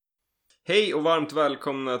Hej och varmt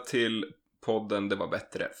välkomna till podden Det var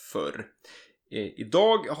bättre förr.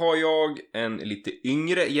 Idag har jag en lite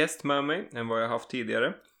yngre gäst med mig än vad jag haft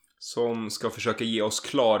tidigare. Som ska försöka ge oss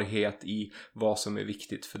klarhet i vad som är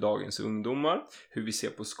viktigt för dagens ungdomar. Hur vi ser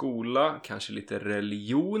på skola, kanske lite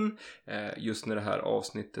religion. Just när det här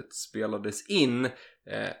avsnittet spelades in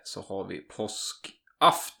så har vi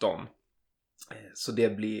påskafton. Så det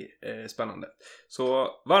blir spännande. Så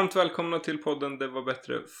varmt välkomna till podden Det var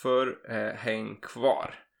bättre förr. Häng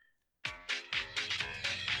kvar.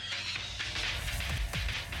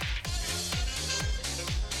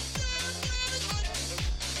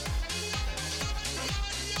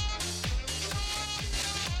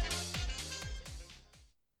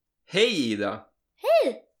 Hej Ida!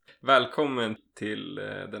 Hej! Välkommen till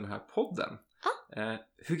den här podden. Ja.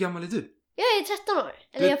 Hur gammal är du? Jag är 13 år.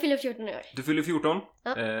 Eller jag fyller 14 år. Du fyller 14?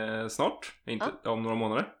 Ja. Snart? Inte om några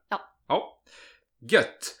månader? Ja.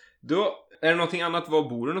 Gött! Då är det någonting annat. Var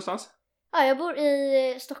bor du någonstans? Ja, jag bor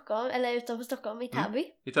i Stockholm, eller utanför Stockholm, i Täby.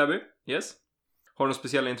 I Täby? Yes. Har du några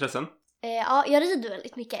speciella intressen? Ja, jag rider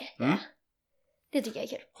väldigt mycket. Mm. Det tycker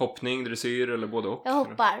jag är kul. Hoppning, dressyr eller både och? Jag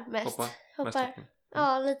hoppar mest. Mest hoppning.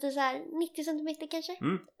 Ja, lite så här 90 centimeter kanske.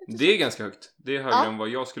 Det är ganska högt. Det är högre än vad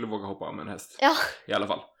jag skulle våga hoppa med en häst. Ja. I alla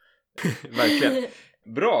fall. Verkligen.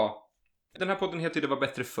 Bra. Den här podden heter Det var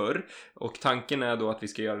bättre förr. Och tanken är då att vi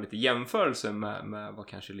ska göra lite jämförelse med vad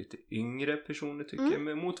kanske lite yngre personer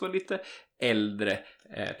tycker mot vad lite äldre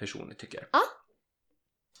personer tycker. Ja.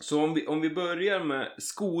 Så om vi börjar med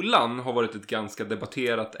skolan har varit ett ganska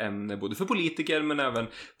debatterat ämne både för politiker men även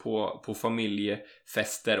på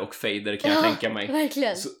familjefester och fejder kan jag tänka mig.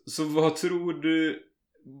 Verkligen. Så vad tror du,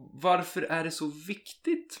 varför är det så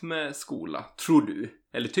viktigt med skola? Tror du?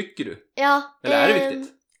 Eller tycker du? Ja. Eller är det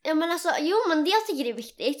viktigt? Ja, men alltså, men jag tycker det är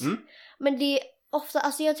viktigt. Men det är ofta,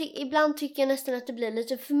 alltså ibland tycker jag nästan att det blir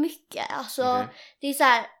lite för mycket. Alltså, det är så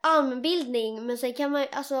här allmänbildning, men sen kan man,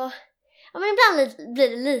 alltså... Ja, men ibland blir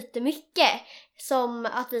det lite mycket. Som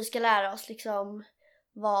att vi ska lära oss liksom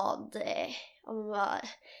vad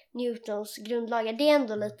Newtons grundlagar. Det är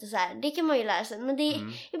ändå lite så här, det kan man ju lära sig. Men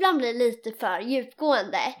ibland blir det lite för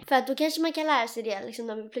djupgående. För att då kanske man kan lära sig det liksom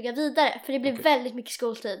när vi pluggar vidare. För det blir väldigt mycket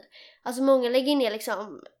skoltid. Alltså många lägger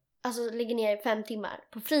ner 5 timmar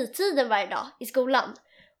på fritiden varje dag i skolan.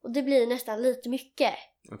 Och det blir nästan lite mycket,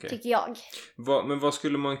 tycker jag. Men vad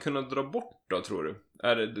skulle man kunna dra bort då, tror du?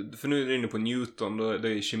 För nu är du inne på Newton, det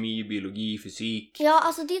är kemi, biologi, fysik. Ja,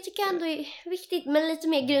 alltså det tycker jag ändå är viktigt, men lite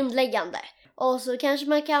mer grundläggande. Och så kanske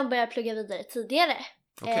man kan börja plugga vidare tidigare.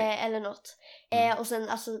 Eller något. Och sen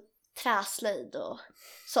alltså träslöjd och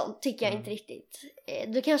sånt tycker jag inte riktigt.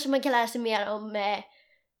 Då kanske man kan lära sig mer om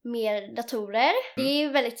mer datorer. Det är ju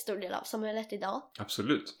en väldigt stor del av samhället idag.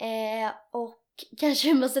 Absolut. Och kanske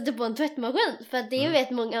hur man sätter på en tvättmaskin. För att det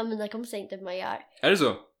vet många av mina kompisar inte hur man gör. Är det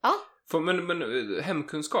så? Ja. Men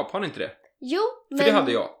hemkunskap, har ni inte det? Jo, men... För det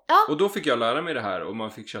hade jag. Ja. Och då fick jag lära mig det här. Och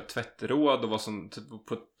man fick köra tvättråd och vad som...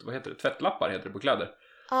 Vad heter det? Tvättlappar heter det på kläder.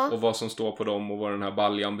 Ja. Och vad som står på dem och vad den här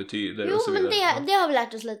baljan betyder. Jo, och så vidare. men det har vi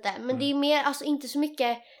lärt oss lite. Men det är mer, alltså inte så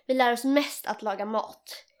mycket. Vi lär oss mest att laga mat.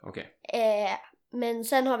 Okej. Men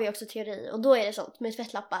sen har vi också teori. Och då är det sånt med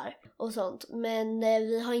tvättlappar och sånt. Men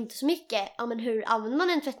vi har inte så mycket. Ja, men hur använder man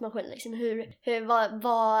en tvättmaskin? Liksom?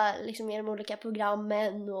 Vad liksom är de olika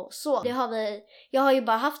programmen och så. Det har vi... Jag har ju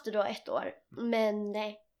bara haft det då 1 år. Men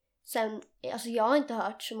sen... Alltså jag har inte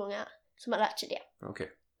hört så många som har lärt sig det. Okej.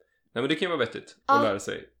 Nej, men det kan ju vara vettigt att lära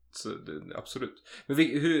sig. Så absolut. Men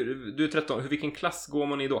du är 13. Vilken klass går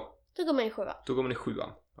man i då? Då går man i 7:an. Då går man i 7:an.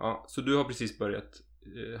 Ja, så du har precis börjat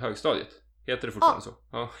högstadiet. Heter det fortfarande så?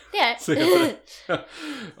 Ja, det är så heter det.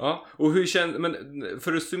 Ja, och hur känns... Men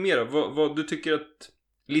för att summera, vad du tycker att...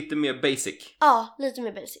 Lite mer basic? Ja, lite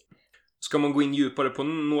mer basic. Ska man gå in djupare på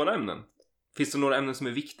några ämnen? Finns det några ämnen som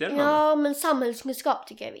är viktigare än andra? Ja, men samhällskunskap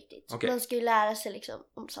tycker jag är viktigt. Okay. Man ska ju lära sig liksom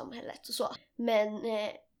om samhället och så. Men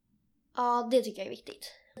ja, det tycker jag är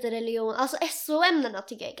viktigt. Religion, alltså SO-ämnena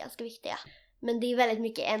tycker jag är ganska viktiga. Men det är väldigt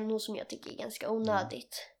mycket NO som jag tycker är ganska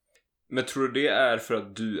onödigt. Men tror du det är för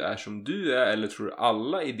att du är som du är? Eller tror du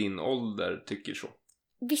alla i din ålder tycker så?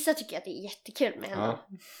 Vissa tycker att det är jättekul med NO. Ja.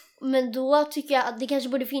 Men då tycker jag att det kanske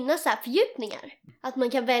borde finnas så här fördjupningar. Att man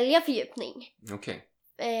kan välja fördjupning. Okej.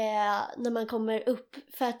 När man kommer upp.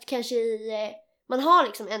 För att kanske man har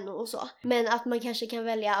liksom NO och så. Men att man kanske kan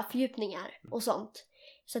välja fördjupningar och sånt.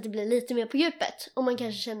 Så att det blir lite mer på djupet. Om man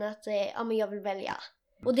kanske känner att men jag vill välja.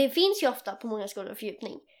 Och det finns ju ofta på många skolor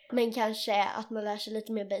fördjupning. Men kanske att man lär sig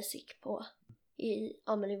lite mer basic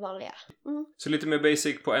i vanliga. Så lite mer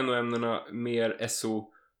basic på NO-ämnena, mer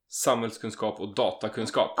SO, samhällskunskap och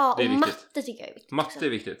datakunskap. Ja, det är och viktigt. matte tycker jag är viktigt. Matte är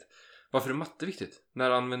viktigt. Varför är matte viktigt?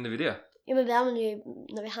 När använder vi det? Ja, men vi använder ju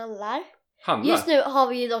när vi handlar. Handlar? Just nu har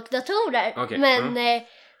vi ju dock datorer. Okej, Men, nej,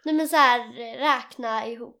 men så här, räkna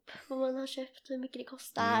ihop vad man har köpt, hur mycket det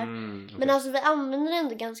kostar. Okay. Men alltså vi använder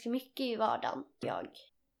ändå ganska mycket i vardagen,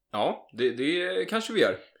 Ja, det kanske vi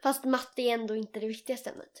gör. Fast matte är ändå inte det viktigaste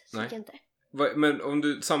ämnet. Nej. Jag inte.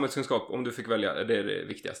 Men samhällskunskap, om du fick välja, är det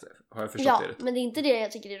viktigaste? Har jag förstått det rätt? Ja, men det är inte det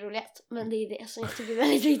jag tycker är roligast. Men det är det som jag tycker är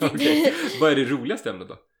väldigt viktigt. Okay. Vad är det roligaste ämnet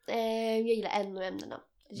då? Jag gillar NO-ämnena.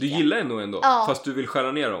 Du gillar NO ändå? Ja. Fast du vill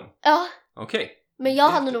skära ner dem? Ja. Okej. Okay. Men jag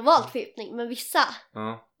hade nog valt fördjupning. Men vissa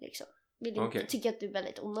liksom, vill inte tycka att det är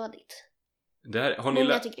väldigt onödigt.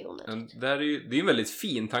 Många tycker det är onödigt. Det är en väldigt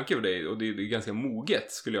fin tanke för dig. Och det är ganska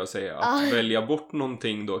moget skulle jag säga. Att välja bort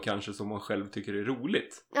någonting då kanske som man själv tycker är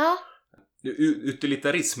roligt. Ja.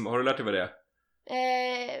 Utilitarism, har du lärt dig vad det är?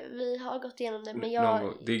 Vi har gått igenom det, men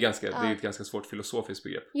det är ett ganska svårt filosofiskt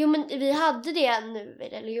begrepp. Jo, men vi hade det nu i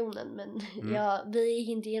religionen, men vi gick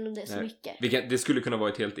inte igenom det så mycket. Det skulle kunna vara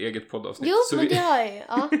ett helt eget poddavsnitt. Jo, så men det har jag ju,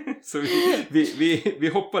 ja. Så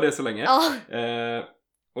vi hoppar det så länge. Ja.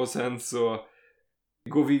 Och sen så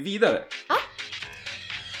går vi vidare. Ja.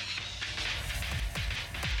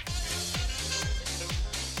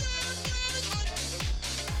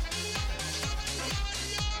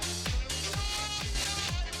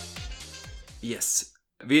 Yes.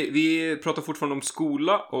 Vi pratar fortfarande om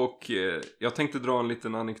skola och jag tänkte dra en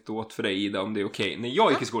liten anekdot för dig, Ida, om det är okej. När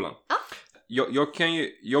jag gick i skolan.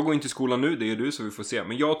 Jag går inte i skolan nu, det är du, så vi får se.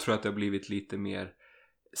 Men jag tror att det har blivit lite mer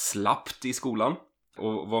slappt i skolan.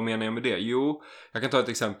 Och vad menar jag med det? Jo, jag kan ta ett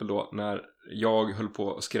exempel då när jag höll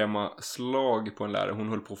på att skrämma slag på en lärare. Hon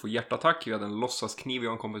höll på att få hjärtattack. Vi hade en låtsaskniv, jag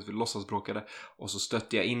och en kompis, vi låtsasbråkade. Och så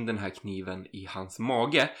stötte jag in den här kniven i hans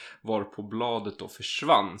mage, var på bladet då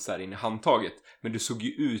försvann så här in i handtaget. Men det såg ju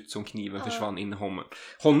ut som kniven försvann in i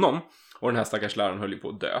honom. Och den här stackars läraren höll ju på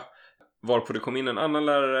att dö. Varpå det kom in en annan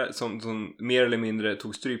lärare som mer eller mindre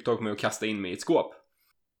tog stryptag med och kastade in mig i ett skåp.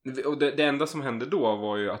 Och det enda som hände då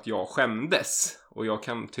var ju att jag skämdes. Och jag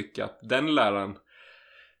kan tycka att den läraren,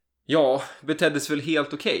 beteddes väl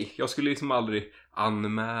helt okej. Jag skulle liksom aldrig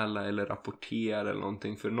anmäla eller rapportera eller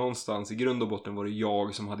någonting. För någonstans i grund och botten var det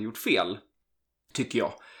jag som hade gjort fel, tycker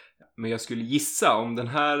jag. Men jag skulle gissa, om den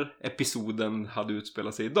här episoden hade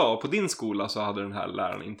utspelat sig idag på din skola, så hade den här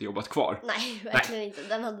läraren inte jobbat kvar. Nej, verkligen inte.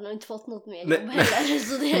 Den hade nog inte fått något mer jobb heller.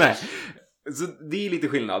 Så det... Nej. Så det är lite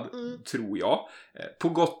skillnad, tror jag. På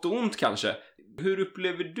gott och ont kanske. Hur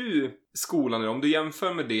upplever du skolan om du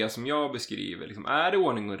jämför med det som jag beskriver? Liksom, är det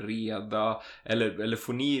ordning och reda? Eller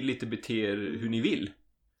får ni lite bete er hur ni vill?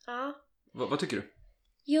 Ja. Vad tycker du?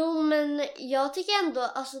 Jo, men jag tycker ändå,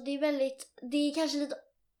 alltså det är kanske lite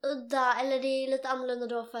udda, eller det är lite annorlunda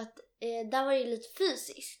då för att där var det lite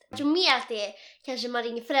fysiskt. Jag tror mer att det är, kanske man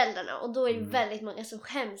ringer föräldrarna och då är det väldigt många som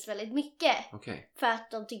skäms väldigt mycket. Okay. För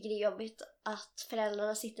att de tycker det är jobbigt att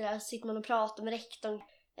föräldrarna sitter man och pratar med rektorn,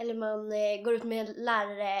 eller man går ut med en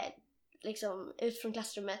lärare liksom, ut från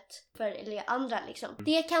klassrummet eller andra liksom.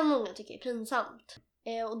 Det kan många tycka är pinsamt.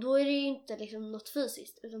 Och då är det ju inte liksom något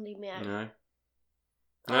fysiskt, utan det är mer...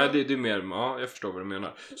 Nej, det är mer... Ja, jag förstår vad du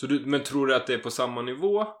menar. Men tror du att det är på samma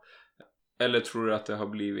nivå? Eller tror du att det har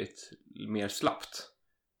blivit mer slappt?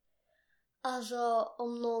 Alltså,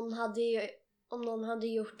 om någon hade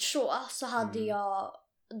gjort så hade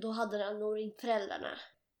då hade den nog ringt föräldrarna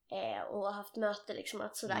och haft möte liksom,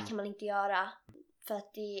 att sådär kan man inte göra. För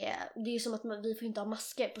att det är ju som att vi får inte ha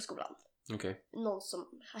masker på skolan. Okay. Någon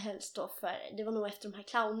som helst då, för det var nog efter de här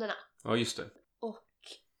clownerna. Ja, just det. Och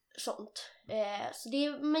sånt. Så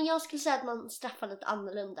men jag skulle säga att man straffar lite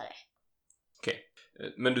annorlunda. Okej.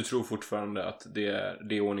 Men du tror fortfarande att det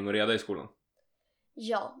är ordning och reda i skolan?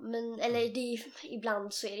 Ja, men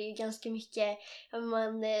ibland så är det ju ganska mycket.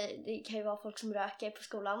 Det kan ju vara folk som röker på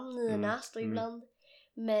skolan. Niorna står ibland.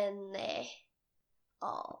 Men det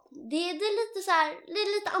är lite så här, det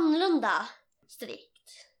är lite annorlunda strikt.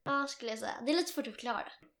 Ja, skulle jag säga. Det är lite svårt att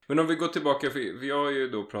förklara. Men om vi går tillbaka, för vi har ju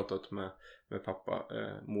då pratat med pappa,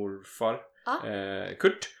 morfar,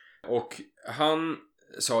 Kurt. Och han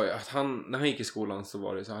sa ju att när han gick i skolan så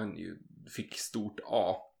var det så han ju fick stort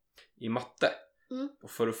A i matte.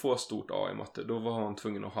 Och för att få stort A i matte, då var han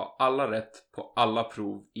tvungen att ha alla rätt på alla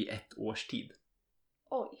prov i 1 års tid.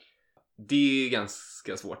 Oj. Det är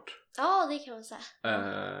ganska svårt. Ja, det kan man säga.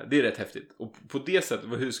 Det är rätt häftigt. Och på det sättet,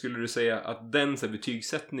 hur skulle du säga att den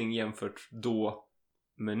betygssättning jämfört då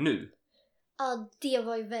med nu? Ja, det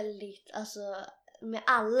var ju väldigt, alltså med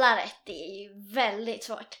alla rätt, det är ju väldigt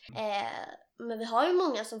svårt. Men vi har ju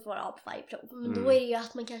många som får A på varje prov. Men då är det ju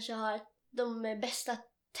att man kanske har de bästa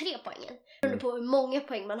 3 poängen. Beroende på hur många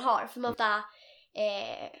poäng man har. För man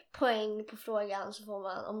poäng på frågan, så får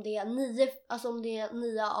man om det är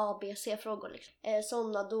 9 A, B, C-frågor liksom.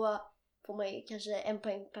 Sådana, då får man ju kanske 1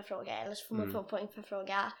 poäng per fråga, eller så får man 2 poäng per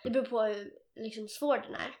fråga. Det beror på hur liksom svår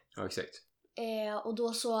den är. Ja, exakt. Och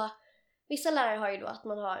då så, vissa lärare har ju då att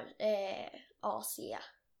man har A, C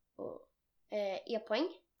och E-poäng.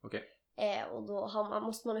 Okej. Och då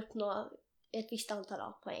måste man uppnå ett visst antal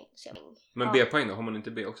A-poäng. Men B-poäng då? Har man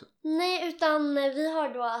inte B också? Nej, utan vi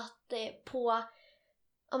har då att på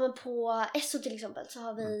SO till exempel så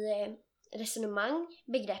har vi resonemang,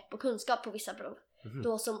 begrepp och kunskap på vissa prov.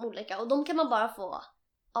 Då som olika. Och de kan man bara få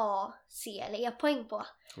A, C eller E-poäng på.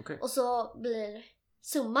 Okay. Och så blir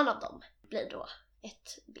summan av dem blir då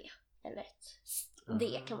ett B eller ett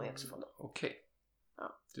D kan man ju också få då. Okej.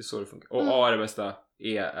 Ja. Det är så det funkar. Och A är det bästa,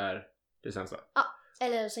 E är det sämsta? Ja,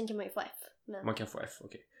 eller sen kan man ju få F. Men... Man kan få F,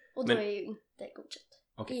 okej. Och då är ju inte godkänt.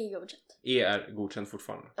 Okay. E är godkänt. E är godkänt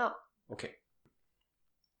fortfarande? Ja. Okej.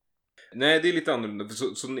 Nej, det är lite annorlunda.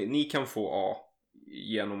 Så ni kan få A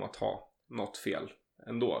genom att ha något fel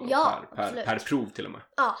ändå? Då, ja, per prov till och med?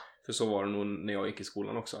 Ja. För så var det nog när jag gick i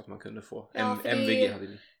skolan också, att man kunde få MVG hade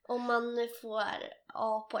vi. Om man får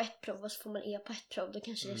A på ett prov och så får man E på ett prov, då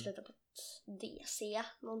kanske det slutar på ett D, C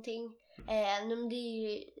någonting. Men det är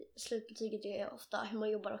ju, slutbetyget är ofta hur man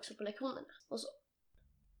jobbar också på lektionerna och så.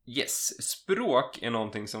 Yes, språk är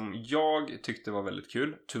någonting som jag tyckte var väldigt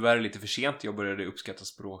kul. Tyvärr lite för sent, jag började uppskatta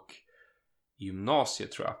språk i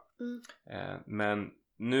gymnasiet tror jag. Men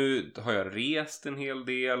nu har jag rest en hel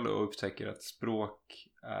del och upptäcker att språk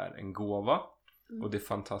är en gåva. Och det är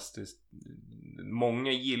fantastiskt.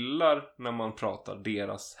 Många gillar när man pratar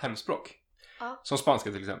deras hemspråk. Ja. Som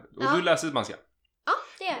spanska till exempel. Och du läser spanska. Ja,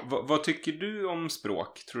 det är. Vad tycker du om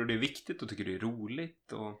språk? Tror du det är viktigt och tycker du det är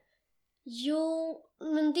roligt? Jo,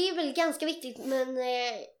 men det är väl ganska viktigt. Men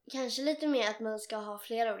kanske lite mer att man ska ha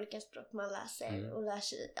flera olika språk man läser. Och lär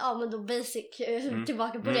sig, ja men då basic,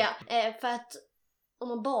 tillbaka på det. För att om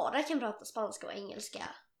man bara kan prata spanska och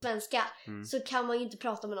svenska, så kan man ju inte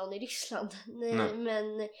prata med någon i Ryssland. Nej.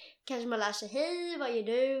 Men kanske man lär sig, hej, vad gör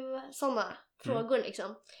du? Sådana frågor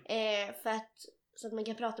liksom. Så att man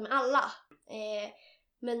kan prata med alla.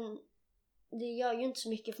 Men det gör ju inte så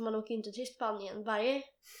mycket, för man åker ju inte till Spanien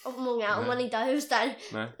om man inte har hus där.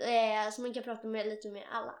 Så man kan prata med lite med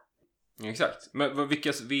alla. Exakt. Men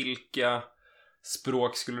vilka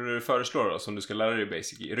språk skulle du föreslå då, som du ska lära dig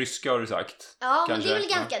basic i? Ryska har du sagt. Ja, kanske. Men det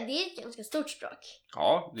är väl det är ett ganska stort språk.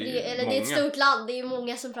 Ja, det är det är ett stort land, det är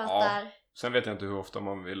många som pratar. Ja. Sen vet jag inte hur ofta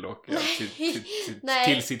man vill åka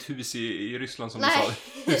till sitt hus i Ryssland som du sa,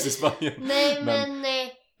 hus i Spanien. Nej, men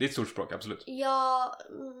det är ett stort språk, absolut. Ja,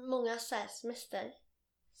 många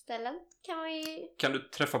semesterställen kan man ju... Kan du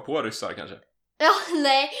träffa på ryssar kanske? Ja,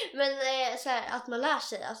 nej, men så här, att man lär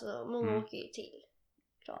sig, alltså många åker ju till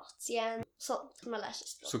Kroatien, sånt, man lär sig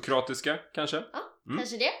språk. Så kroatiska kanske? Ja,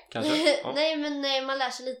 kanske det. Kanske, ja. Nej, men man lär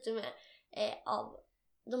sig lite med av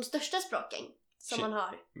de största språken som man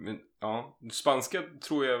har. Men, ja, spanska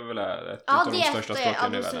tror jag väl är ett av de största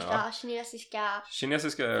språken i världen. Ja, kinesiska,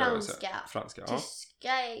 franska,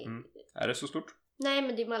 tyska är det så stort? Nej,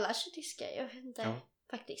 men man lär sig tyska, jag vet inte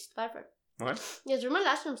faktiskt varför. Nej. Jag tror man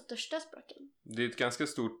lär sig de största språken. Det är ett ganska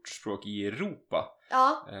stort språk i Europa.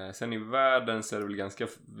 Ja. Sen i världen så är det väl ganska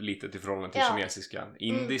litet i förhållande till kinesiska.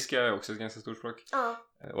 Indiska är också ett ganska stort språk. Ja.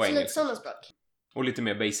 Och så lite sådana språk. Och lite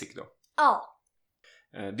mer basic då. Ja.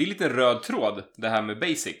 Det är lite en röd tråd, det här med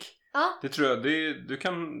basic. Ja. Det tror jag,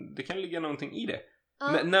 det kan ligga någonting i det.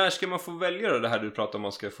 Ja. När ska man få välja det här du pratar om,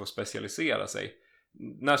 man ska få specialisera sig?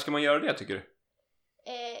 När ska man göra det, tycker du?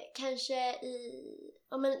 Kanske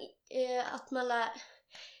att man lär...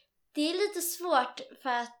 Det är lite svårt för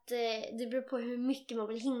att det beror på hur mycket man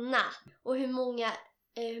vill hinna. Och hur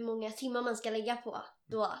många timmar man ska lägga på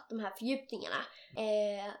då, de här fördjupningarna.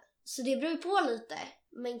 Så det beror på lite.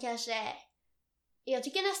 Men kanske... Jag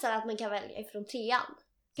tycker nästan att man kan välja ifrån 3:an.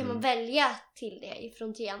 Kan man välja till det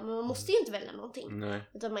ifrån 3:an. Men man måste ju inte välja någonting. Nej.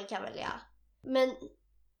 Utan man kan välja. Men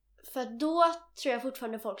för då tror jag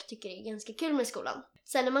fortfarande folk tycker det är ganska kul med skolan.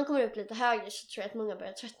 Sen när man kommer upp lite högre så tror jag att många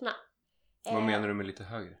börjar tröttna. Vad menar du med lite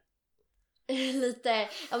högre?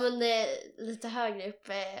 Lite högre upp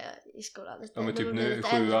i skolan. Ja, men typ nu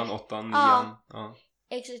 7:an, 8:an, 9:an. Ja.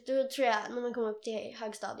 Exakt, då tror jag när man kommer upp till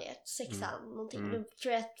högstadiet, 6:an någonting, då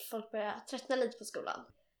tror jag att folk börjar tröttna lite på skolan.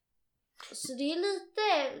 Så det är lite,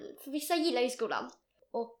 för vissa gillar ju skolan.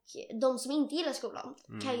 Och de som inte gillar skolan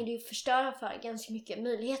kan ju förstöra för ganska mycket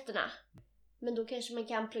möjligheterna. Men då kanske man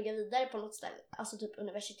kan plugga vidare på något ställe, alltså typ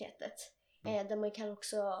universitetet. Där man kan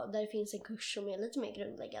också, där det finns en kurs som är lite mer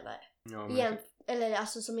grundläggande. Ja, eller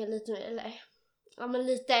alltså som är lite, eller ja men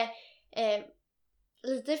lite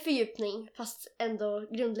lite fördjupning fast ändå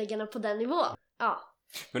grundläggande på den nivån. Ja.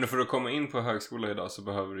 Men för att komma in på högskola idag så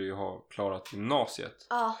behöver du ju ha klarat gymnasiet.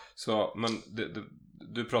 Ja. Så, men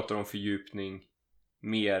du pratar om fördjupning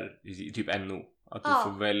mer i typ NO. Att du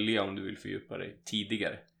får välja om du vill fördjupa dig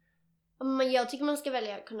tidigare. Men jag tycker man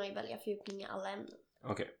ska kunna välja fördjupning i alla ämnen.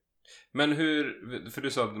 Okej. Men för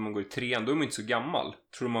du sa att när man går i 3:an, då är man inte så gammal.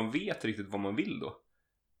 Tror du man vet riktigt vad man vill då?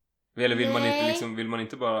 Eller vill man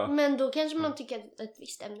inte bara... Men då kanske man tycker att ett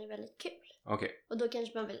visst ämne är väldigt kul. Okej. Och då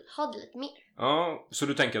kanske man vill ha det lite mer. Ja, så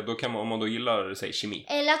du tänker att då kan man, om man då gillar, säg kemi.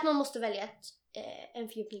 Eller att man måste välja en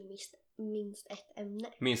fördjupning minst ett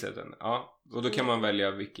ämne. Minst ett ämne, ja. Och då kan man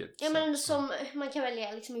välja vilket. Ja, men som man kan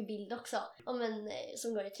välja liksom i bild också. Om en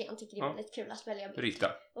som går i 3:an tycker det är väldigt kul att välja bild.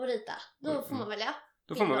 Rita. Då får man välja.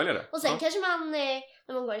 Då får man välja det. Och sen kanske man,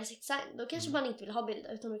 när man går i 6:an, då kanske man inte vill ha bild,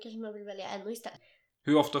 utan då kanske man vill välja NO istället.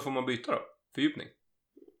 Hur ofta får man byta då? Fördjupning?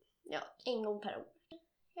 Ja, 1 gång per år.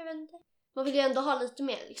 Jag vet inte. Man vill ju ändå ha lite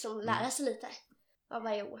mer, liksom lära sig lite av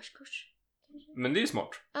varje årskurs. Men det är ju smart.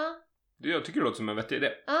 Ja. Jag tycker det låter som en vettig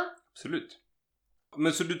idé. Ja. Absolut.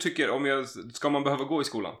 Men så du tycker, ska man behöva gå i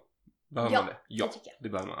skolan? Behöver man det? Ja, det tycker jag. Det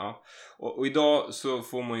behöver man, ja. Och idag så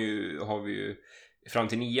har vi ju fram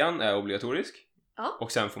till 9:an är obligatorisk. Ja.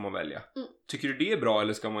 Och sen får man välja. Tycker du det är bra,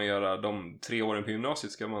 eller ska man göra de 3 åren på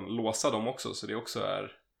gymnasiet, ska man låsa dem också så det också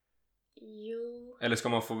är... Jo. Eller ska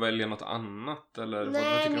man få välja något annat? Eller Nej,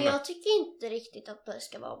 vad tycker men du jag tycker inte riktigt att det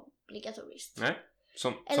ska vara obligatoriskt. Nej,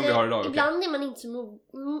 som vi har idag. Ibland är man inte så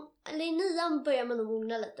eller i 9:an börjar man nog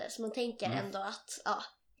mogna lite. Så man tänker ändå att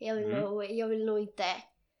jag vill nog inte...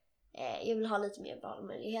 jag vill ha lite mer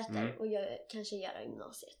valmöjligheter och kanske göra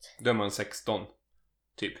gymnasiet. Då är man 16,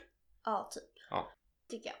 typ. Ja, typ. Ja.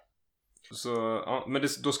 Tycker jag. Så, ja, men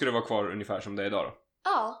då ska det vara kvar ungefär som det är idag då?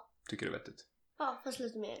 Ja. Tycker du är vettigt? Ja, fast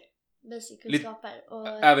lite mer basic-kunskaper.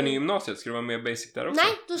 Även i gymnasiet? Ska det vara mer basic där också?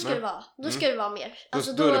 Nej, då ska det vara. Då ska det vara mer.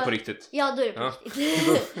 Alltså, då är det på riktigt? Ja, då är det på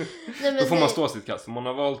riktigt. Nej, men då får man stå sitt kast. Om man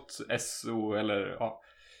har valt SO eller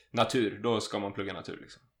natur, då ska man plugga natur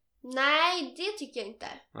liksom. Nej, det tycker jag inte.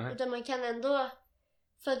 Nej. Utan man kan ändå...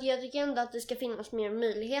 För att jag tycker ändå att det ska finnas mer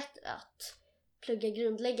möjlighet att plugga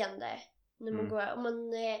grundläggande. När man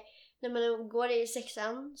när man går i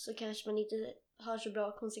 6:an så kanske man inte har så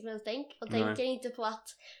bra konsekvenstänk. Och tänker inte på att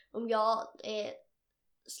om jag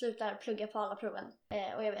slutar plugga på alla proven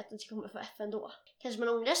och jag vet att jag kommer få F ändå. Kanske man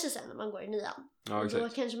ångrar sig sen när man går i 9:an. Ja, och då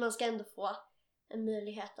kanske man ska ändå få en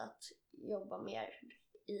möjlighet att jobba mer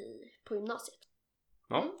på gymnasiet.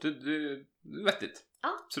 Ja, det är vettigt. Ja.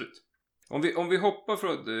 Absolut. Om vi hoppar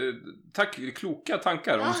från... Tack, kloka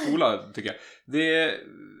tankar om skola tycker jag.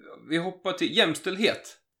 Vi hoppar till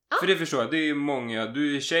jämställdhet. Ja. För det förstår jag, det är många...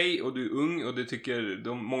 Du är tjej och du är ung och det tycker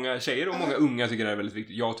många tjejer och många unga tycker det är väldigt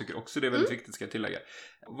viktigt. Jag tycker också det är väldigt viktigt, ska jag tillägga.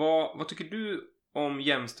 Vad tycker du om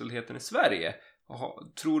jämställdheten i Sverige?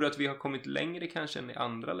 Tror du att vi har kommit längre kanske än i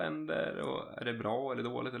andra länder? Och är det bra eller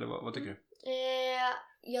dåligt? Eller vad tycker du?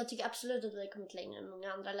 Jag tycker absolut att vi har kommit längre än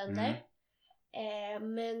många andra länder.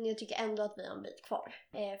 Men jag tycker ändå att vi har en bit kvar.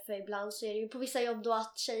 För ibland så är det ju på vissa jobb då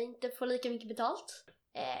att tjejer inte får lika mycket betalt.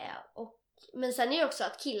 Men sen är det också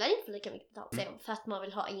att killar inte får lika mycket betalt. För att man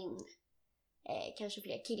vill ha in kanske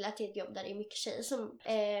fler killar till ett jobb där det är mycket tjejer som...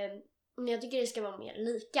 Men jag tycker det ska vara mer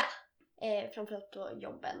lika. Framförallt på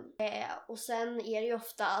jobben. Och sen är det ju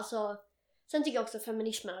ofta... Alltså, sen tycker jag också att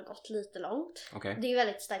feminismen har gått lite långt. Okay. Det är ju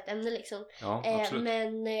väldigt starkt ämne liksom. Ja,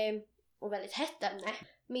 absolut. Och väldigt hett ämne.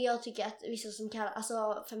 Men jag tycker att vissa som kallar...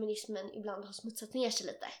 Alltså feminismen ibland har smutsat ner sig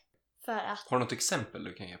lite. För att... Har du något exempel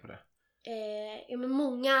du kan ge på det? Ja, men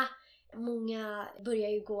många börjar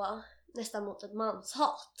ju gå nästan mot ett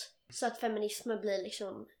manshat. Så att feminismen blir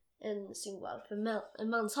liksom en symbol för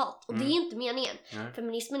manshat. Och det är inte meningen. Nej.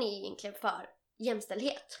 Feminismen är egentligen för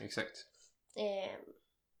jämställdhet. Exakt.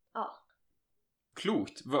 Ja.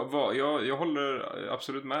 Klokt. Jag håller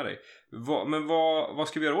absolut med dig. Men vad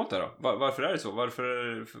ska vi göra åt det då? Varför är det så? Varför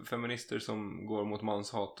är det feminister som går mot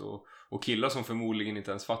manshat och killar som förmodligen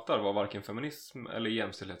inte ens fattar vad varken feminism eller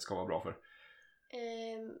jämställdhet ska vara bra för?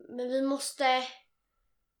 Men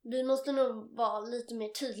vi måste nog vara lite mer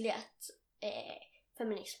tydliga att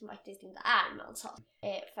feminism faktiskt inte är manshat.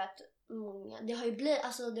 För att det har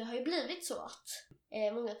ju blivit så att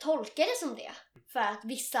många tolkar det som det. För att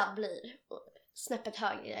vissa blir snäppet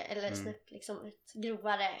högre eller snäpp liksom ett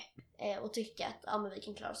grovare och tycker att men vi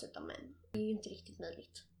kan klara oss utan män. Det är ju inte riktigt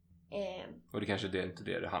möjligt. Och det kanske inte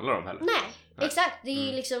det handlar om heller. Nej. Exakt. Det är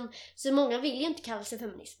ju liksom, så många vill ju inte kalla sig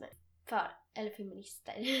feminister eller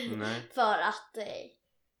feminister. Nej. För att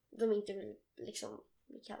de inte vill liksom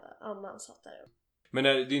kalla manshatare. Men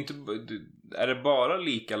är det inte, är det bara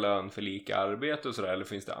lika lön för lika arbete och sådär, eller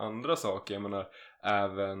finns det andra saker? Jag menar,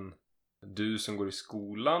 även du som går i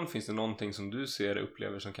skolan, finns det någonting som du ser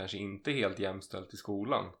upplever som kanske inte är helt jämställt i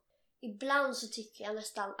skolan? Ibland så tycker jag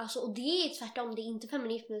nästan, alltså, och det är tvärtom, det är inte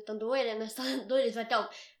feminism utan då är det nästan, då är det tvärtom.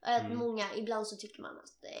 Att många, ibland så tycker man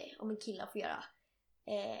att om en killar får göra,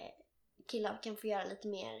 killar kan få göra lite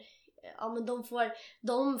mer, ja men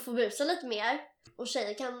de får busa lite mer och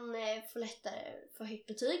tjejer kan få lättare få högt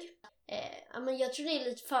betyg. Ja men jag tror det är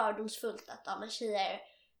lite fördomsfullt att ja men tjejer,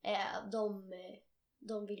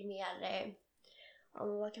 de vill mer, ja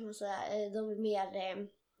men vad kan man säga, de vill mer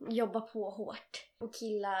jobba på hårt och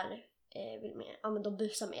killar vill mer, ja men de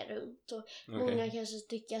busar mer runt och många kanske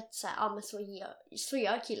tycker att så här, ja men så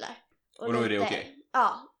gör killar. Och då är det okej?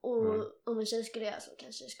 Ja, och om en tjej skulle göra så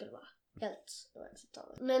kanske det skulle vara helt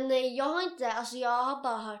oacceptabelt. Men jag har inte, alltså jag har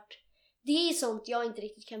bara hört, det är sånt jag inte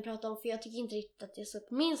riktigt kan prata om för jag tycker inte riktigt att det är så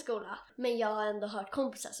på min skola. Men jag har ändå hört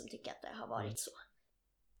kompisar som tycker att det har varit så.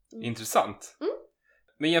 Intressant.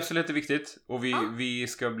 Men jämställdhet är viktigt och vi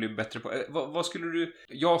ska bli bättre på. Vad skulle du,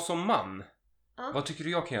 jag som man, vad tycker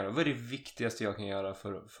du jag kan göra? Vad är det viktigaste jag kan göra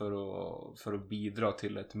för att bidra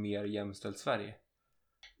till ett mer jämställt Sverige?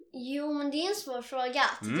 Jo, men det är en svår fråga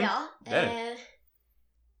tycker jag. Det är det.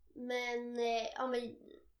 Men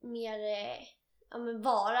mer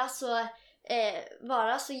vara så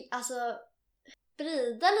alltså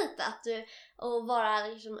sprida lite att du och vara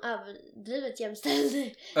liksom överdrivet jämställd.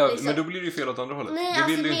 Liksom. Men då blir det ju fel åt andra hållet. Nej, det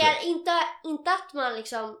alltså vill mer inte att man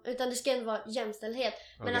liksom, utan det ska inte vara jämställdhet,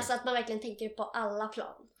 men alltså att man verkligen tänker på alla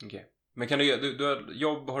plan. Okej. Men kan du har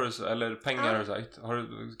jobb har du, eller pengar har du sagt.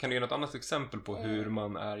 Kan du ge något annat exempel på hur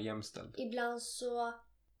man är jämställd? Ibland så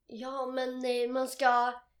men man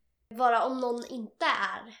ska vara, om någon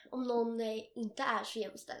inte är så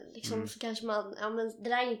jämställd liksom, så kanske man, men det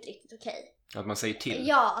där är inte riktigt okej. Att man säger till.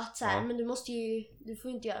 Ja, att så här, men du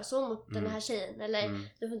får inte göra så mot den här tjejen eller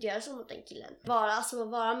du får inte göra så mot den killen.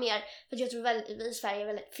 Vara mer, för jag tror vi i Sverige är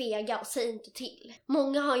väldigt fega och säger inte till.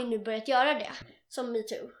 Många har ju nu börjat göra det, som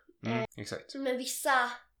MeToo. Exakt. Men vissa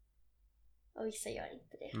gör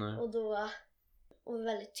inte det. Nej. Och är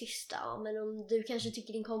väldigt tysta. Ja, men om du kanske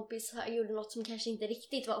tycker din kompis gjorde något som kanske inte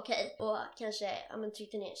riktigt var okej och kanske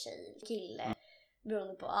tryckte ner tjej eller kille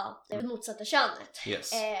beroende på det motsatta könet.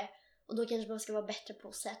 Yes. Och då kanske man ska vara bättre på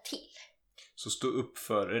att säga till. Så stå upp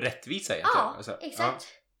för rättvisa egentligen. Ja, alltså, exakt.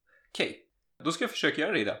 Okej. Då ska jag försöka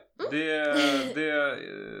göra det, Ida.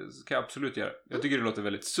 Det ska jag absolut göra. Jag tycker det låter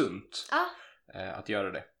väldigt sunt att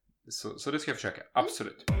göra det. Så det ska jag försöka.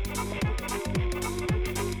 Absolut.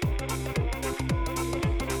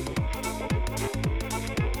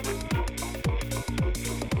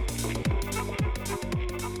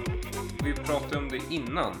 Vi pratade om det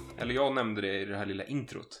innan. Eller jag nämnde det i det här lilla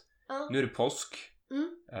introt. Nu är det påsk.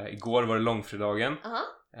 Igår var det långfredagen.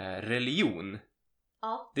 Religion.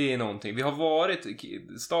 Det är någonting.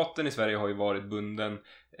 Staten i Sverige har ju varit bunden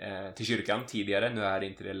till kyrkan tidigare. Nu är det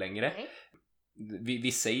inte det längre.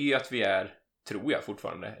 Vi säger ju att vi är, tror jag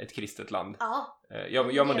fortfarande, ett kristet land.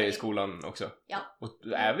 Gör man det i skolan också? Ja. Och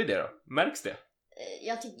är vi det då? Märks det?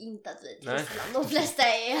 Jag tycker inte att vi är ett kristet land. De flesta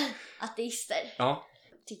är ateister. Ja.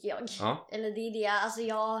 Tycker jag. Ja. Eller det är det, alltså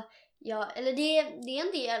eller det är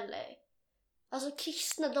en del. Alltså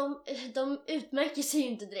kristna, de utmärker sig ju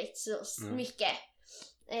inte direkt så mycket.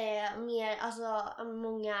 Mer, alltså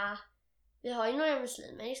många, vi har ju några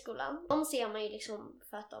muslimer i skolan. De ser man ju liksom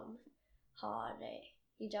för att de har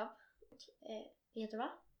hijab. Heter det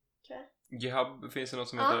va? Tror jag. Hijab, finns det något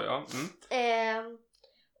som heter,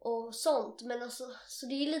 och sånt, men alltså, så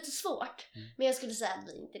det är lite svårt. Men jag skulle säga att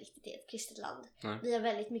vi inte riktigt är ett kristet land. Vi har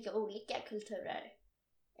väldigt mycket olika kulturer.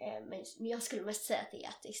 Men jag skulle mest säga att det är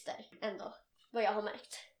ateister ändå, vad jag har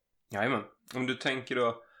märkt. Jajamän. Om du tänker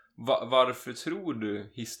då, varför tror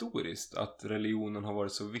du historiskt att religionen har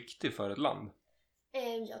varit så viktig för ett land?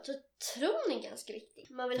 Jag tror tron är ganska viktig.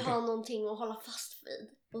 Man vill ha någonting att hålla fast vid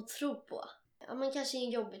och tro på. Ja, men kanske i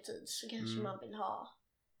en jobbig tid så kanske man vill ha.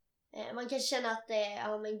 Man kan känna att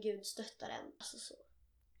men Gud stöttar en. Alltså så.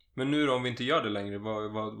 Men nu då, om vi inte gör det längre,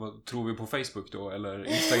 vad tror vi på Facebook då? Eller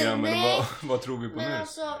Instagram? Eller vad tror vi på nu? Men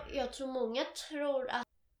alltså, jag tror många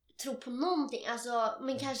tror på någonting. Alltså,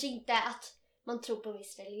 men kanske inte att man tror på en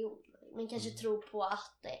viss religion. Man kanske tror på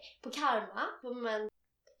på karma.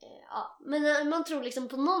 Men man tror liksom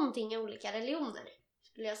på någonting i olika religioner,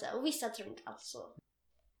 skulle jag säga. Och vissa tror inte alls så.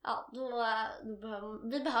 Ja,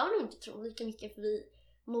 vi behöver nog inte tro lika mycket, för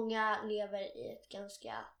många lever i ett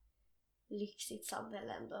ganska lyxigt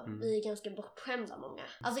samhälle ändå. Vi är ganska bortskämda många.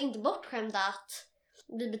 Alltså inte bortskämda att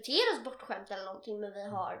vi beter oss bortskämt eller någonting, men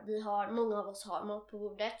vi har många av oss har mat på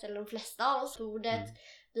bordet, eller de flesta av oss på bordet.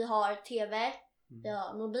 Vi har tv, vi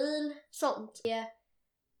har mobil, sånt.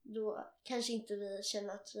 Då kanske inte vi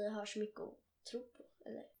känner att vi har så mycket att tro på,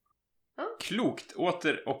 eller? Ja. Klokt,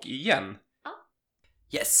 åter och igen. Ja.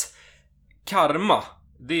 Yes. Karma,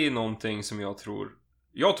 det är någonting som jag tror på.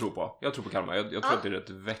 Jag tror på karma. Jag tror att det är rätt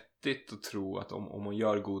vettigt att tro att om man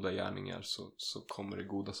gör goda gärningar så kommer det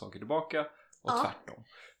goda saker tillbaka och tvärtom.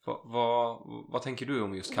 Vad tänker du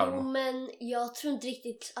om just karma? Jo, men jag tror inte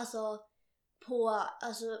riktigt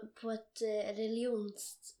på ett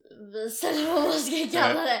religionsvis eller vad man ska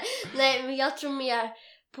kalla det. Nej, men jag tror mer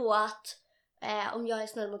på att om jag är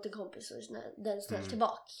snäll mot en kompis så är den snäll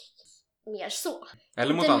tillbaka. Mer så.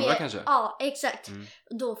 Eller inte mot andra kanske. Ja, exakt.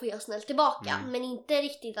 Då får jag snäll tillbaka. Men inte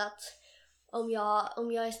riktigt att om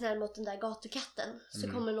jag är snäll mot den där gatukatten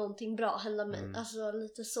så kommer någonting bra hända mig. Alltså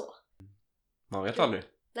lite så. Man vet aldrig.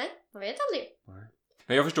 Nej, man vet aldrig. Nej.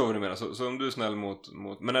 Men jag förstår vad du menar. Så om du är snäll mot...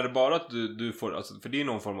 Men är det bara att du får... Alltså, för det är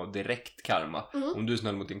någon form av direkt karma. Om du är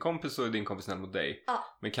snäll mot din kompis så är din kompis snäll mot dig.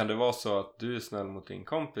 Ja. Men kan det vara så att du är snäll mot din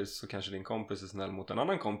kompis så kanske din kompis är snäll mot en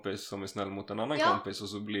annan kompis som är snäll mot en annan kompis och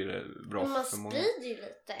så blir det bra för många. Man sprider ju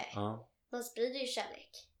lite. Ja. Man sprider ju kärlek.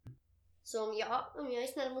 Så om jag är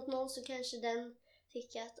snäll mot någon så kanske den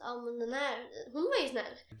tycker att men hon var ju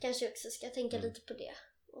snäll. Kanske också ska tänka lite på det.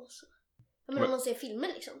 Och så. Men om man ser filmer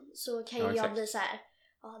liksom så kan ju jag bli så här.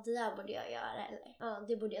 Ja, det där borde jag göra, eller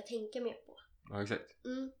det borde jag tänka mer på. Ja, exakt.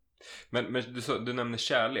 Men du nämner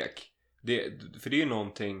kärlek. För det är ju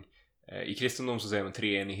någonting i kristendom så säger man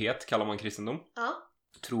treenighet, kallar man kristendom. Ja.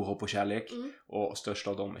 Tro, hopp och kärlek. Och störst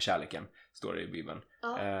av dem är kärleken, står det i Bibeln.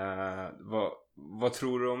 Ja. Vad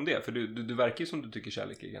tror du om det? För du verkar ju som du tycker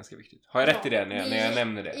kärlek är ganska viktigt. Har jag rätt i det när jag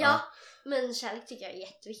nämner det? Ja, men kärlek tycker jag är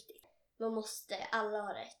jätteviktigt. Alla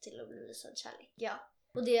har rätt till att bli visad kärlek. Ja.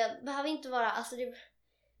 Och det behöver inte vara,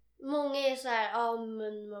 många är så här,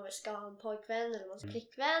 men man ska ha en pojkvän eller man ska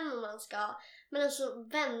flickvän och man ska... Men alltså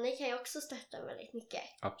vänner kan ju också stötta väldigt mycket.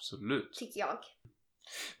 Absolut. Tycker jag.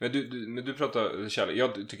 Men du pratar kärlek.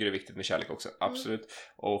 Jag tycker det är viktigt med kärlek också. Absolut.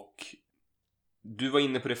 Och du var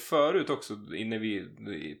inne på det förut också innan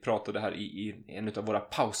vi pratade här i en av våra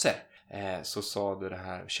pauser. Så sa du det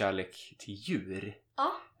här kärlek till djur.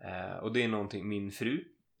 Ja. Och det är någonting min fru.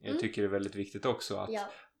 Jag tycker det är väldigt viktigt också att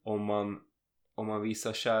om man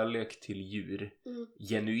visar kärlek till djur,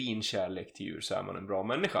 genuin kärlek till djur, så är man en bra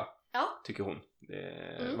människa. Ja. Tycker hon.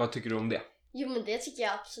 Vad tycker du om det? Jo, men det tycker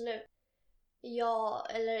jag absolut. Ja,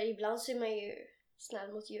 eller ibland så är man ju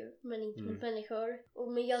snäll mot djur, men inte mot människor.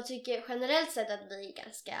 Men jag tycker generellt sett att vi är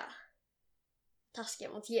ganska taskiga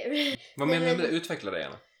mot djur. Vad menar du med det? Utveckla det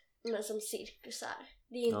gärna. Men som cirkusar.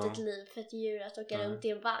 Det är inte ett liv för ett djur att åka runt i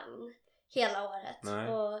en vagn hela året. Nej.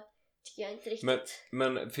 Och tycker jag inte riktigt.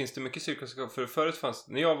 Men finns det mycket cirkus? För förut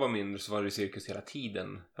när jag var mindre så var det cirkus hela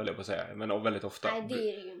tiden, höll jag på att säga. Men väldigt ofta. Nej, det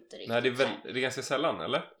är det ju inte riktigt. Nej, det är ganska sällan,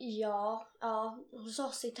 eller? Ja. Hos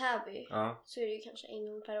oss i Täby så är det ju kanske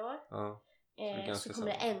en gång per år. Ja. Så kommer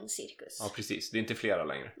det en cirkus. Ja, precis. Det är inte flera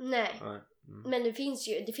längre. Nej. Men det finns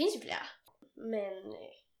ju flera.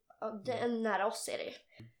 Men nära oss är det.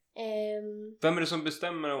 Vem är det som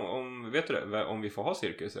bestämmer om vet du det, om vi får ha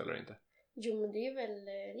cirkus eller inte? Jo, men det är väl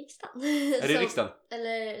riksdagen. Är det riksdagen?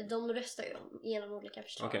 Eller de röstar ju genom olika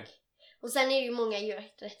förslag. Okay. Och sen är det ju många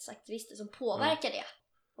djurrättsaktivister som påverkar det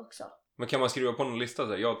också. Men kan man skriva på någon lista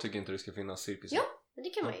där? Jag tycker inte det ska finnas cirkus. Ja, det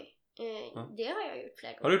kan man ju. Det har jag gjort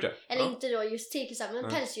flera gånger. Har du gjort det? Eller inte då just cirkusar,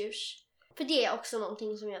 men pälsdjurs. För det är också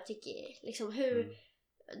någonting som jag tycker liksom hur...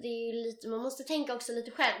 Det är ju lite, man måste tänka också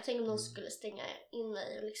lite själv. Tänk om någon skulle stänga in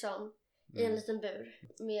mig och liksom i en liten bur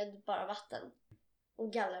med bara vatten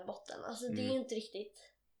och gallerbotten. Alltså det är ju inte riktigt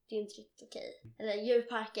okej. Eller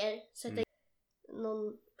djurparker, sätta in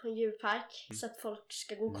någon på en djurpark så att folk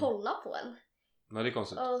ska gå och kolla på en. Nej, det är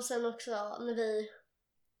konstigt. Och sen också när vi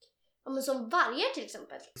men som vargar till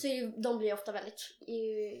exempel så är ju, de blir ofta väldigt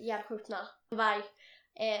ihjälskjutna. Varg,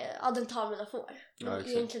 den tar mina får.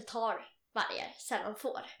 Egentligen tar vargar sällan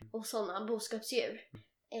får och sådana boskapsdjur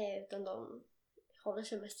utan de håller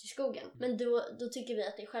sig mest i skogen. Men då tycker vi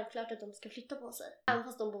att det är självklart att de ska flytta på sig. Även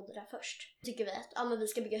fast de bodde där först. Tycker vi att men vi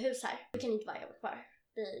ska bygga hus här. Vi kan inte vargar vara kvar.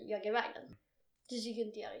 Vi jagar iväg den. Det tycker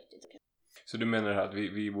inte jag riktigt. Så du menar här att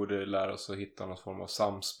vi borde lära oss att hitta någon form av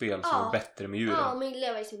samspel som är bättre med djuren? Ja, men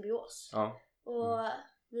leva i symbios. Ja. Och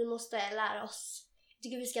vi måste lära oss... Jag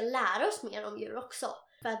tycker vi ska lära oss mer om djur också.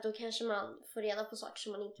 För att då kanske man får reda på saker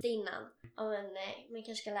som man inte innan. Man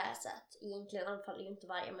kanske ska lära sig att egentligen anfaller ju inte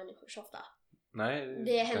varje människor så ofta. Nej,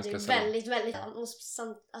 det händer ju väldigt, väldigt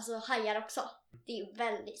sällan. Alltså hajar också. Det är ju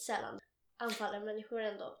väldigt sällan anfaller människor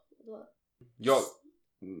ändå.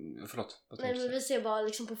 Förlåt. Vad Nej, tänkte men du vi ser bara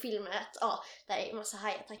liksom på filmer att där är en massa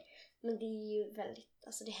hajattacker. Men det är ju väldigt,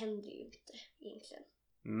 alltså det händer ju inte egentligen.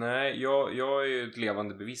 Nej, jag är ju ett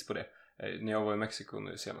levande bevis på det. När jag var i Mexiko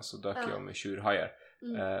nu senast så dök jag med tjurhajar.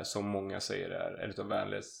 Som många säger är ett av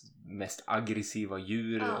världens mest aggressiva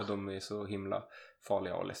djur. Och de är så himla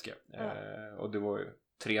farliga och läskiga. Och det var ju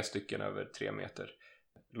 3 stycken över 3 meter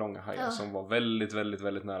långa hajar som var väldigt, väldigt,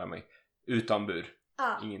 väldigt nära mig. Utan bur.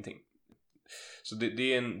 Ingenting. Så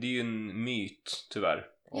det är ju en myt tyvärr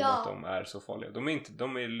om att de är så farliga. De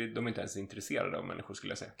är inte ens intresserade av människor,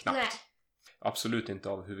 skulle jag säga. Knappt. Nej. Absolut inte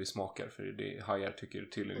av hur vi smakar, för hajar tycker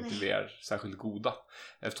tydligen inte vi är särskilt goda,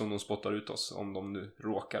 eftersom de spottar ut oss om de nu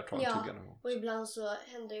råkar ta en tugga någon gång. Och ibland så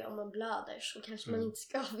händer det om man blöder så kanske man inte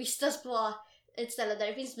ska vistas på ett ställe där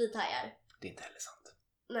det finns vithajar. Det är inte heller sant.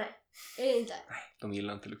 Nej, är det inte? Nej, de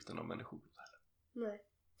gillar inte lukten av människor heller. Nej.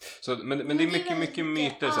 Så, men det är mycket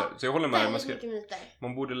myter så jag håller med.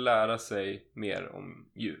 Man borde lära sig mer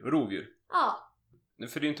om rovdjur. Ja.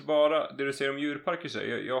 För det är inte bara det du säger om djurparker, så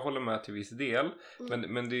jag håller med till viss del.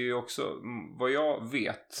 Men det är ju också, vad jag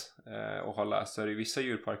vet och har läst, så är det vissa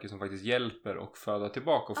djurparker som faktiskt hjälper och föda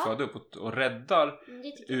tillbaka och föda upp och räddar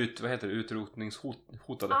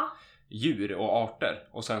utrotningshotade djur och arter.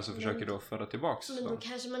 Och sen så försöker då föda tillbaks. Men då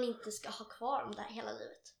kanske man inte ska ha kvar dem där hela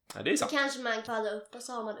livet. Ja, det är sant. Då kanske man föda upp och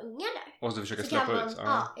så har man ungar där. Och så försöka släppa ut.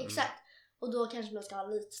 Ja, exakt. Och då kanske man ska ha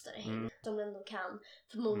lite större häng. De ändå kan.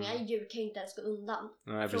 För många djur kan ju inte ens gå undan.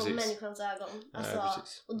 Nej, från människans ögon. Alltså,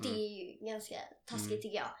 och det är ju ganska taskigt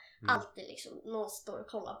tycker jag. Alltid liksom, någon står och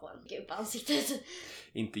kollar på en gud på ansiktet.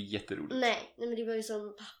 Inte jätteroligt. Nej, men det var ju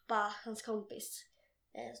som pappa, hans kompis,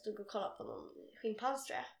 stod och kollade på någon schimpans,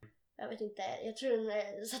 tror jag. Jag vet inte, jag tror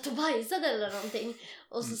den satt och bajsade eller någonting.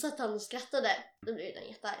 Och så satt han och skrattade. Då blev den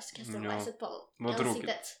jättearg, så kastade han bajset på honom i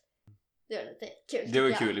ansiktet. Det var lite kul. Det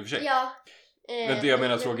var kul i och för sig. Ja. Men jag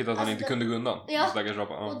menar tråkigt att han inte kunde gå undan.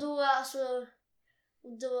 Och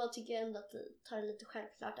då tycker jag ändå att vi tar det lite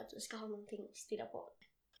självklart att vi ska ha någonting att stirra på.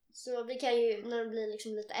 Så vi kan ju, när de blir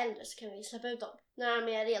liksom lite äldre, så kan vi släppa ut dem. När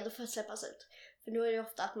de är redo för att släppas ut. För då är det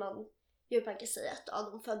ofta att djurparker säger att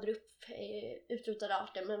de föder upp utrotade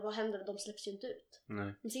arter, men vad händer om de släpps ju inte ut?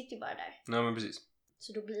 Nej. De sitter ju bara där. Nej, men precis.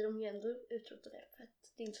 Så då blir de ju ändå utrotade för att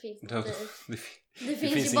det inte finns det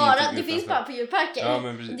finns ju bara, det finns bara på djurparker. Ja,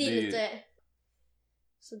 men precis. Det är lite.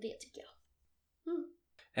 Så det tycker jag.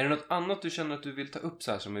 Är det något annat du känner att du vill ta upp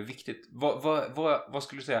så här som är viktigt? Vad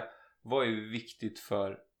skulle du säga? Vad är viktigt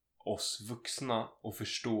för oss vuxna att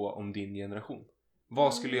förstå om din generation?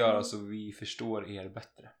 Vad skulle göra så vi förstår er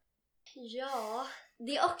bättre? Ja,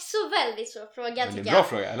 det är också väldigt svår fråga. Men det är en bra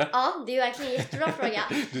fråga, eller? Ja, det är verkligen en jättebra fråga.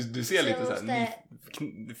 Du ser så lite så här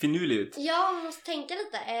finurlig ut. Ja, man måste tänka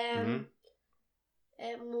lite.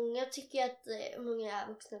 Många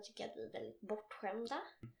vuxna tycker att vi är väldigt bortskämda.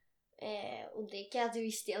 Och det kan jag till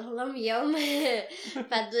viss del hålla med om.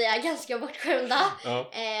 För att vi är ganska bortskämda.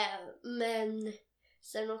 Ja. Men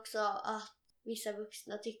sen också att vissa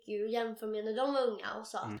vuxna tycker ju, jämför med när de var unga och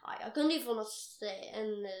sa jag kunde ju få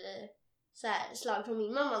så här slag från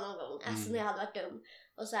min mamma någon gång. Alltså när jag hade varit dum.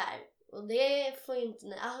 Och så här. Och det får ju inte...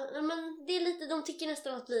 men det är lite, de tycker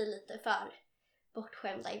nästan att vi är lite för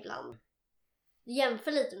bortskämda ibland.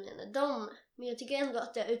 Jämför lite med dem. Men jag tycker ändå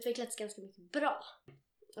att det har utvecklats ganska mycket bra.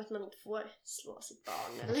 Att man inte får slå sitt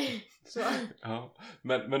barn eller så. Ja,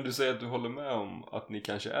 men du säger att du håller med om att ni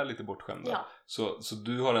kanske är lite bortskämda. Ja. Så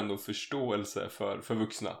du har ändå förståelse för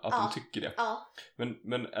vuxna, att de tycker det. Ja.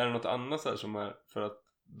 Men är det något annat så här som är för att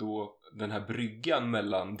då den här bryggan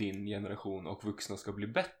mellan din generation och vuxna ska bli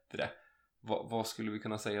bättre? Vad skulle vi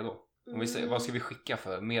kunna säga då? Om vi säger, vad ska vi skicka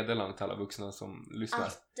för meddelande till alla vuxna som lyssnar?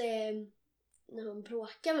 Att när man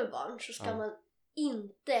bråkar med barn så ska man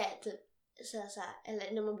inte typ säga så här,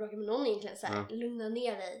 eller när man bråkar med någon egentligen så här, lugna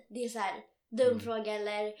ner dig. Det är så här dum fråga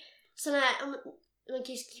eller såna här, man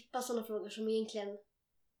kan ju skippa såna frågor som egentligen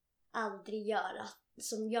aldrig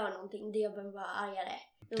som gör någonting. Det gör bara vara argare.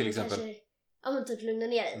 Till exempel? Kanske, men typ lugna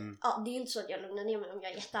ner dig. Ja, det är ju inte så att jag lugnar ner mig om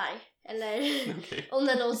jag är jättearg. Eller om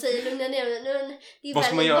när någon säger lugna ner mig. Det är ju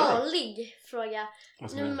en väldigt vanlig fråga.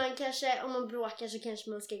 Man kanske, om man bråkar så kanske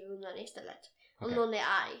man ska gå undan istället. Om någon är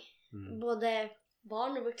arg. Både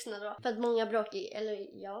barn och vuxna då. För att många bråkar,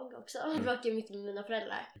 eller jag också, bråkar mycket med mina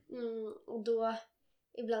föräldrar. Och då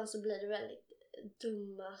ibland så blir det väldigt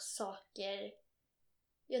dumma saker.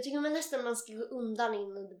 Jag tycker man ska gå undan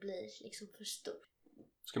innan det blir liksom för stort.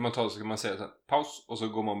 Ska man säga så här, paus och så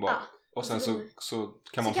går man bara. Och sen så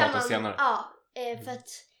kan man prata senare. Ja, för att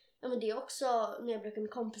Ja, men det är också när jag brukar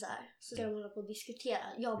med kompisar så ska de hålla på och diskutera.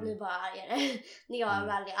 Jag blir bara argare när jag är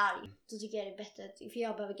väldigt arg. Då tycker jag det är bättre, för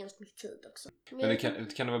jag behöver ganska mycket tid också. Men det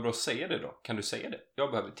kan det vara bra att säga det då? Kan du säga det?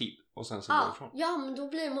 Jag behöver tid och sen så går ifrån. Ja, men då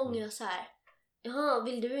blir många så här. Jaha,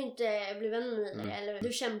 vill du inte bli vän med mig? Eller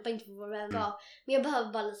du kämpar inte för vår vänskap. Men jag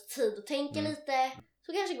behöver bara lite tid och tänka lite.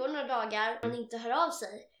 Så kanske går några dagar och man inte hör av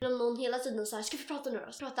sig. Om någon hela tiden så här, ska vi prata nu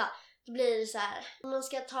då? Ska vi prata? Då blir det så här, man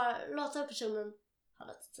ska låta personen ha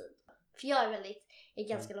lite tid. För jag är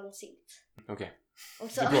ganska långsint. Okej.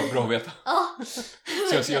 Okay. Det är bra att veta. Ja.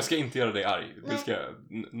 Så jag ska inte göra dig arg. Du ska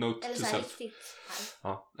note eller to så här, self. Riktigt arg.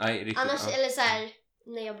 Ja, nej, riktigt. Annars, eller så här,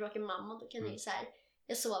 när jag bråkar med mamma, då kan jag ju så här,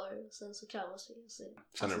 jag sover och sen så kramas vi. Och så,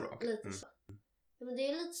 sen är det bra. Lite så. Ja, men det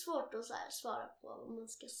är lite svårt att så här, svara på vad man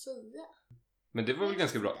ska säga. Men det var väl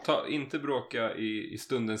ganska bra. Inte bråka i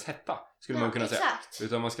stundens hetta, skulle man kunna säga.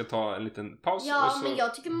 Utan man ska ta en liten paus. Ja, och så... men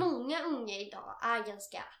jag tycker många unga idag är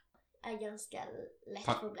ganska lätt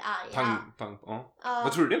för att bli arga.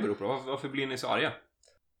 Vad tror du det beror på? Varför blir ni så arga?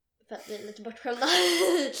 För att vi är lite bortskämda.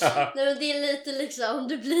 Nej, men det är lite liksom,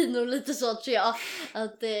 det blir nog lite så tror jag.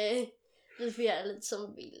 Att vi får göra lite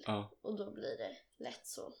som vi vill. Och då blir det lätt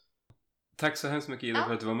så. Tack så hemskt mycket Ida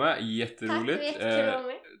för att du var med. Jätteroligt. Tack, jättekul att vara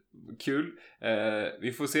med. Kul.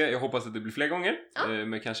 Vi får se. Jag hoppas att det blir fler gånger.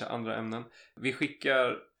 Med kanske andra ämnen. Vi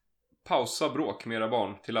skickar pausa bråk med era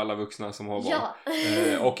barn till alla vuxna som har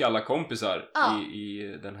barn. Och alla kompisar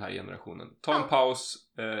i den här generationen. Ta en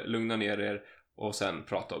paus, lugna ner er och sen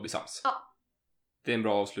prata och bli sams. Det är en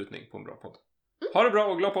bra avslutning på en bra podd. Ha det bra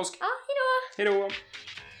och glad påsk. Ja, hejdå. Hejdå.